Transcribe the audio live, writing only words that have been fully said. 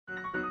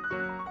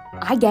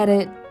I get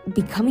it.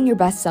 Becoming your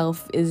best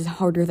self is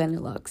harder than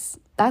it looks.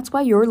 That's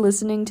why you're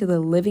listening to the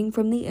Living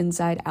from the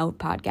Inside Out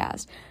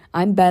podcast.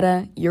 I'm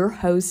Betta, your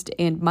host,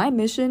 and my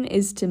mission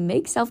is to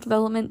make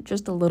self-development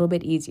just a little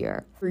bit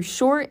easier. For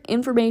short,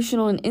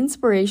 informational, and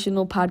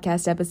inspirational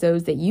podcast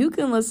episodes that you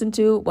can listen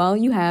to while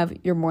you have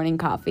your morning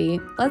coffee.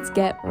 Let's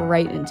get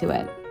right into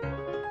it.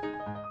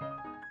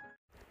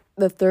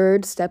 The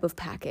third step of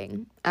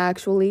packing.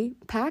 Actually,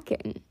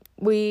 packing.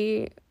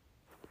 We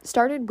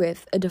started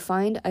with a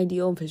defined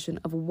ideal vision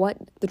of what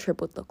the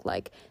trip would look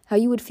like, how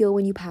you would feel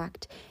when you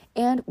packed,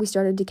 and we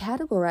started to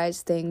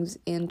categorize things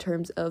in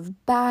terms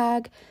of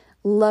bag,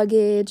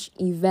 luggage,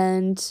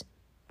 event,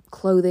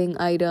 clothing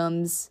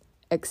items,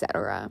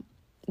 etc.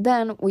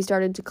 Then we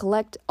started to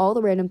collect all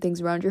the random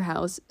things around your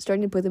house,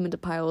 starting to put them into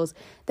piles.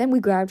 Then we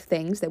grabbed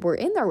things that were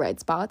in their right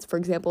spots, for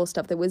example,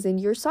 stuff that was in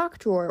your sock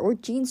drawer or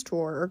jeans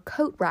drawer or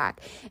coat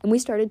rack, and we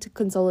started to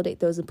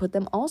consolidate those and put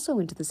them also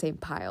into the same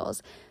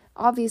piles,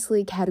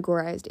 obviously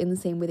categorized in the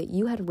same way that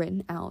you had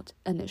written out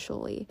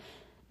initially.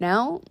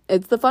 Now,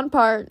 it's the fun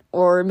part,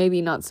 or maybe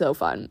not so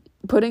fun,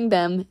 putting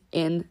them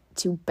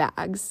into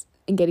bags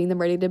and getting them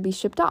ready to be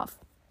shipped off.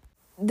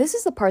 This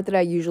is the part that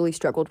I usually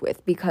struggled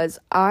with because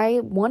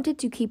I wanted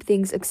to keep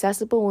things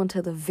accessible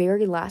until the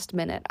very last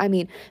minute. I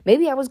mean,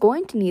 maybe I was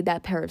going to need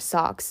that pair of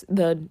socks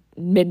the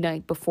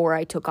midnight before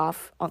I took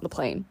off on the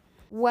plane.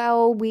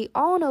 Well, we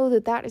all know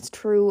that that is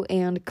true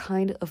and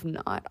kind of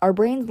not. Our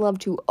brains love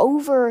to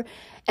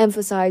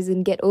overemphasize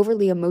and get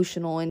overly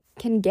emotional and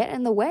can get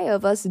in the way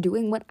of us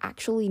doing what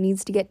actually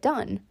needs to get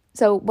done.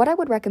 So what I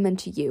would recommend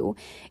to you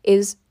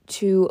is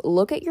to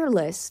look at your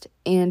list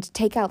and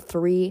take out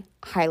 3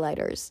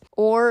 highlighters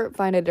or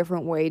find a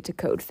different way to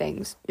code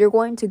things. You're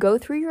going to go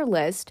through your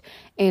list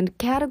and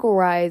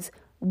categorize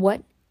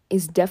what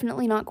is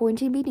definitely not going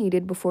to be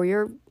needed before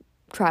your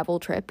travel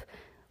trip,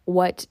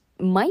 what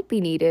might be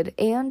needed,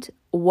 and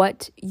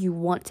what you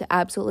want to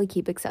absolutely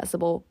keep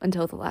accessible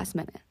until the last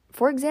minute.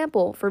 For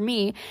example, for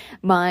me,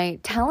 my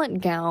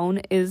talent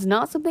gown is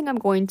not something I'm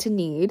going to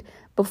need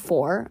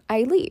before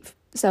I leave.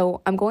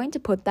 So I'm going to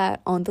put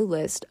that on the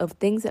list of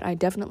things that I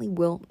definitely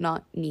will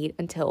not need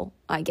until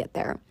I get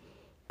there.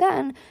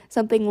 Then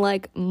something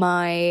like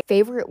my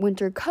favorite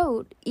winter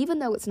coat, even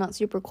though it's not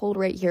super cold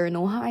right here in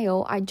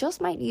Ohio, I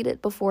just might need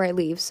it before I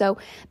leave. So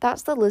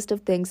that's the list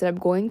of things that I'm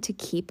going to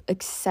keep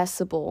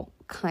accessible,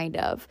 kind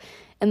of.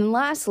 And then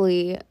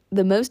lastly,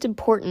 the most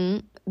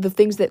important, the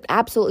things that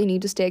absolutely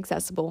need to stay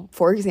accessible,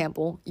 for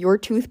example, your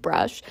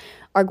toothbrush,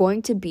 are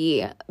going to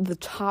be the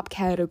top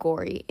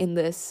category in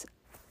this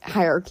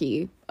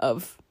hierarchy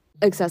of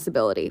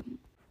accessibility.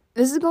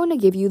 This is going to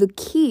give you the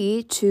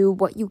key to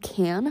what you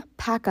can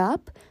pack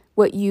up,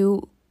 what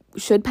you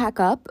should pack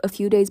up a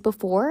few days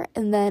before,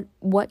 and then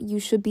what you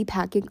should be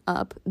packing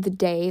up the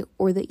day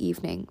or the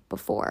evening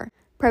before.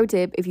 Pro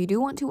tip, if you do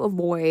want to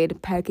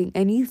avoid packing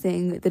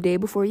anything the day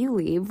before you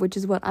leave, which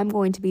is what I'm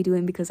going to be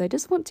doing because I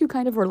just want to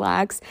kind of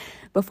relax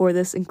before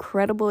this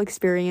incredible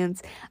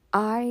experience,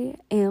 I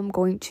am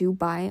going to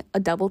buy a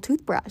double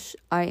toothbrush.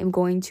 I am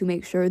going to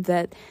make sure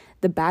that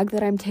the bag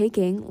that I'm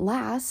taking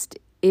last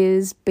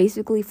is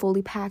basically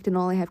fully packed and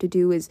all I have to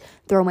do is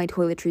throw my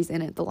toiletries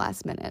in at the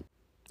last minute.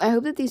 I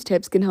hope that these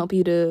tips can help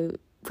you to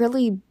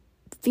really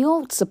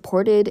feel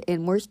supported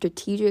and more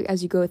strategic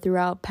as you go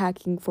throughout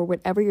packing for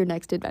whatever your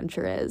next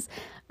adventure is.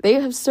 They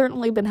have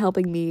certainly been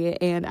helping me,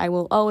 and I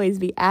will always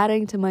be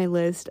adding to my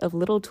list of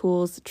little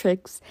tools,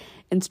 tricks,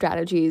 and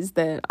strategies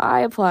that I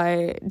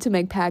apply to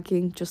make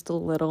packing just a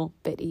little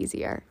bit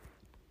easier.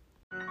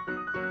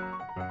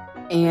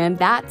 And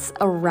that's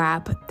a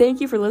wrap.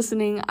 Thank you for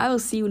listening. I will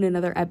see you in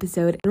another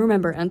episode. And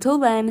remember, until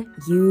then,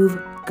 you've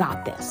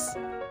got this.